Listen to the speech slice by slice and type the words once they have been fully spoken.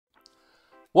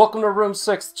Welcome to Room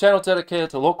 6, the channel dedicated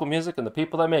to local music and the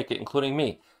people that make it, including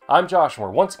me. I'm Josh, and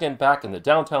we're once again back in the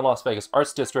downtown Las Vegas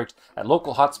Arts District at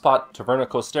local hotspot TAVERNA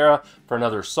COSTERA for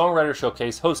another Songwriter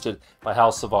Showcase hosted by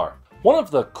SAVAR. One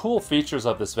of the cool features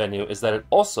of this venue is that it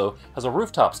also has a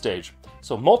rooftop stage,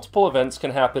 so multiple events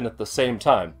can happen at the same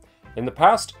time. In the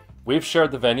past, we've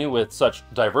shared the venue with such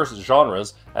diverse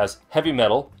genres as heavy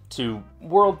metal to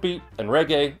world beat and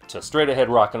reggae to straight ahead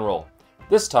rock and roll.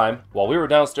 This time, while we were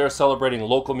downstairs celebrating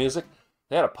local music,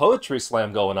 they had a poetry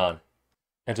slam going on.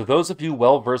 And to those of you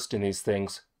well versed in these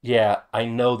things, yeah, I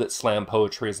know that slam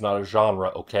poetry is not a genre,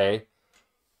 okay?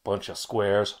 Bunch of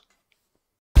squares.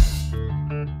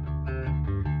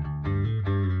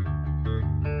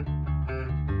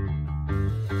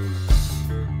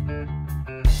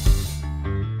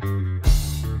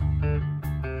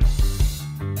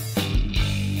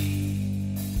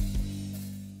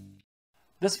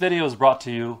 This video is brought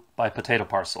to you by Potato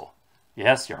Parcel.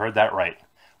 Yes, you heard that right.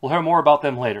 We'll hear more about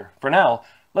them later. For now,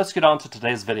 let's get on to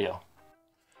today's video.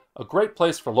 A great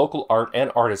place for local art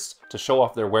and artists to show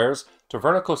off their wares,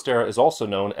 TAVERNA COSTERA is also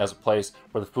known as a place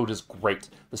where the food is great,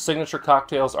 the signature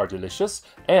cocktails are delicious,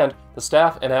 and the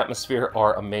staff and atmosphere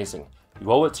are amazing.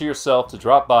 You owe it to yourself to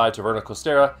drop by TAVERNA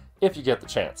COSTERA if you get the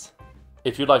chance.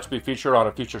 If you'd like to be featured on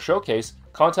a future showcase,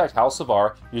 contact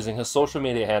SAVAR using his social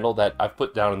media handle that I've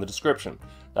put down in the description.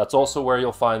 That's also where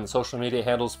you'll find the social media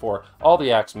handles for all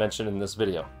the acts mentioned in this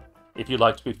video. If you'd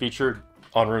like to be featured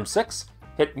on Room 6,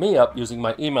 hit me up using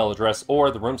my email address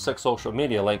or the Room 6 social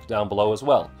media link down below as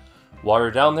well. While you're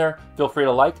down there, feel free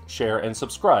to like, share, and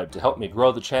subscribe to help me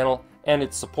grow the channel and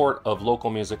its support of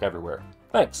local music everywhere.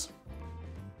 Thanks!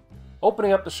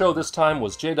 Opening up the show this time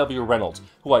was JW Reynolds,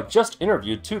 who I just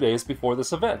interviewed 2 days before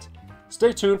this event.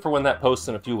 Stay tuned for when that posts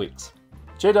in a few weeks.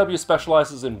 JW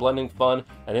specializes in blending fun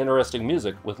and interesting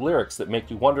music with lyrics that make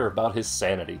you wonder about his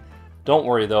sanity. Don't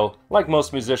worry though, like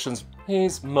most musicians,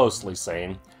 he's mostly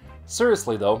sane.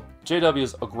 Seriously though, JW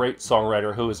is a great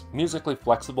songwriter who is musically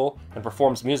flexible and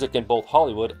performs music in both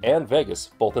Hollywood and Vegas,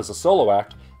 both as a solo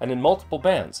act and in multiple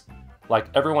bands. Like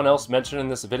everyone else mentioned in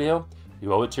this video,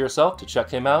 you owe it to yourself to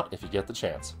check him out if you get the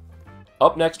chance.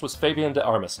 Up next was FABIAN de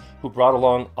ARMAS, who brought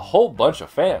along a whole bunch of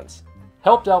fans.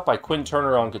 Helped out by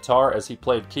QUINN on guitar as he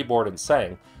played keyboard and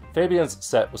sang, FABIAN's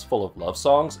set was full of love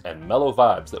songs and mellow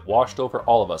vibes that washed over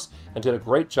all of us and did a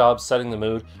great job setting the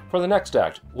mood for the next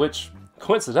act, which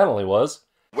coincidentally was...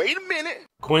 Wait a minute!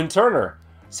 QUINN.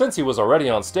 Since he was already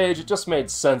on stage, it just made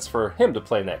sense for him to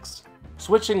play next.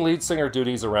 Switching lead singer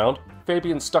duties around,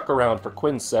 FABIAN stuck around for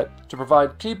QUINN's set to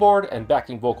provide keyboard and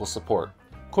backing vocal support.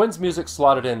 QUINN's music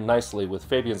slotted in nicely with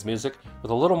FABIAN's music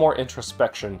with a little more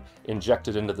introspection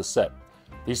injected into the set.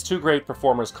 These two great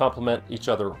performers complement each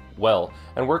other well,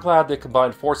 and we're glad they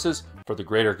combined forces for the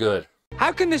greater good.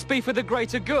 How can this be for the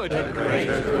greater good? The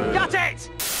greater good. Got it!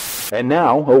 And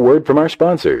now, a word from our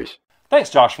sponsors.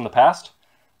 Thanks, Josh from the past.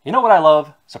 You know what I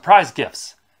love? Surprise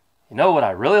gifts. You know what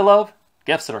I really love?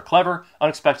 Gifts that are clever,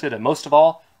 unexpected, and most of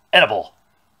all, edible.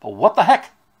 But what the heck?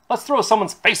 Let's throw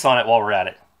someone's face on it while we're at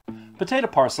it. Potato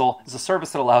Parcel is a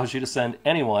service that allows you to send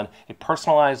anyone a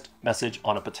personalized message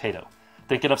on a potato.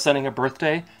 Thinking of sending a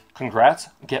birthday, congrats,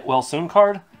 get well soon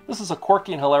card? This is a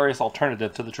quirky and hilarious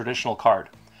alternative to the traditional card.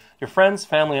 Your friends,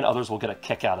 family, and others will get a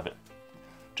kick out of it.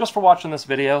 Just for watching this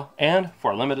video, and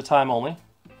for a limited time only,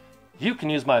 you can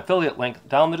use my affiliate link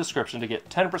down in the description to get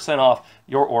 10% off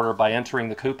your order by entering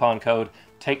the coupon code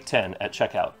TAKE10 at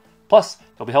checkout. Plus,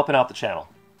 you'll be helping out the channel.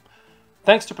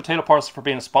 Thanks to Potato Parcel for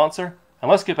being a sponsor,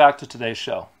 and let's get back to today's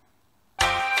show.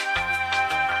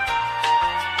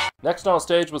 Next on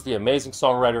stage was the amazing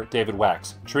songwriter David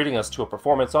WACHS, treating us to a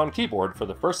performance on keyboard for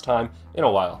the first time in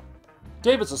a while.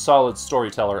 David's a solid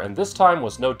storyteller, and this time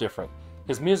was no different.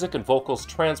 His music and vocals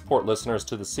transport listeners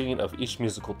to the scene of each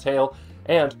musical tale,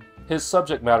 and his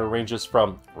subject matter ranges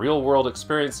from real-world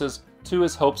experiences to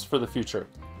his hopes for the future.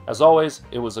 As always,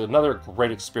 it was another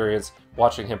great experience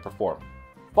watching him perform.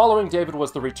 Following David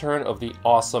was the return of the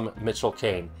awesome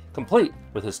KANE, complete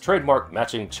with his trademark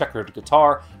matching checkered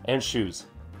guitar and shoes.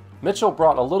 Mitchell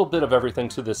brought a little bit of everything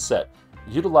to this set,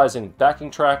 utilizing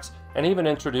backing tracks and even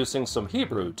introducing some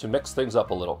Hebrew to mix things up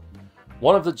a little.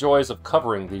 One of the joys of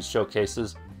covering these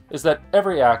showcases is that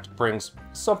every act brings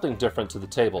something different to the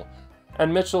table,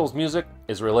 and Mitchell's music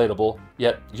is relatable,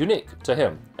 yet unique to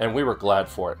him, and we were glad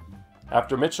for it.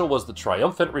 After Mitchell was the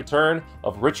triumphant return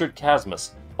of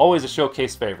CASMASS, always a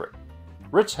showcase favorite.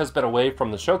 Rich has been away from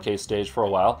the showcase stage for a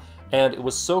while, and it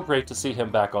was so great to see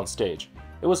him back on stage.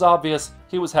 It was obvious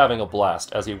he was having a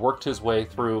blast as he worked his way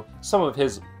through some of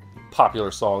his popular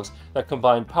songs that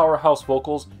combine powerhouse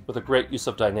vocals with a great use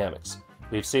of dynamics.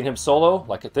 We've seen him solo,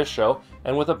 like at this show,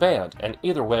 and with a band, and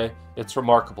either way, it's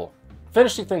remarkable.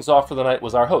 Finishing things off for the night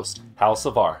was our host, Hal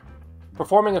SAVAR.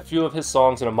 Performing a few of his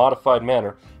songs in a modified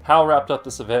manner, Hal wrapped up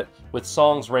this event with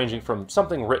songs ranging from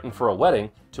something written for a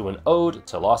wedding to an ode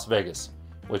to Las Vegas,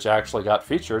 which actually got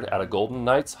featured at a Golden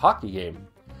Knights hockey game.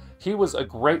 He was a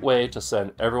great way to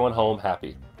send everyone home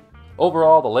happy.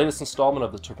 Overall, the latest installment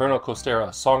of the TAVERNA COSTERA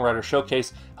Songwriter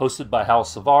Showcase, hosted by Hal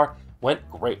SAVAR, went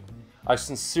great. I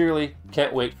sincerely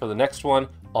can't wait for the next one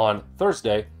on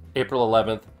Thursday, April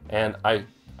 11th, and I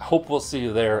hope we'll see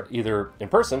you there either in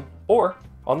person or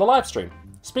on the live stream.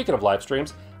 Speaking of live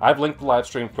streams, I've linked the live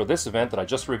stream for this event that I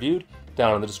just reviewed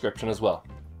down in the description as well.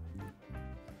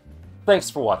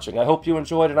 Thanks for watching. I hope you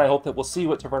enjoyed, and I hope that we'll see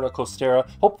you at TAVERNA COSTERA,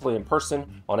 hopefully in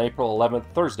person, on April 11th,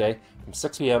 Thursday, from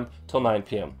 6 p.m. till 9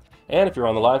 p.m. And if you're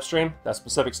on the live stream, that's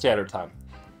Pacific Standard Time.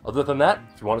 Other than that,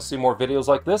 if you want to see more videos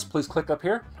like this, please click up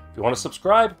here. If you want to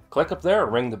subscribe, click up there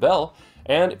and ring the bell.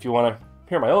 And if you want to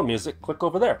hear my own music, click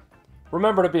over there.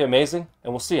 Remember to be amazing,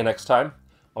 and we'll see you next time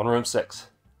on Room 6.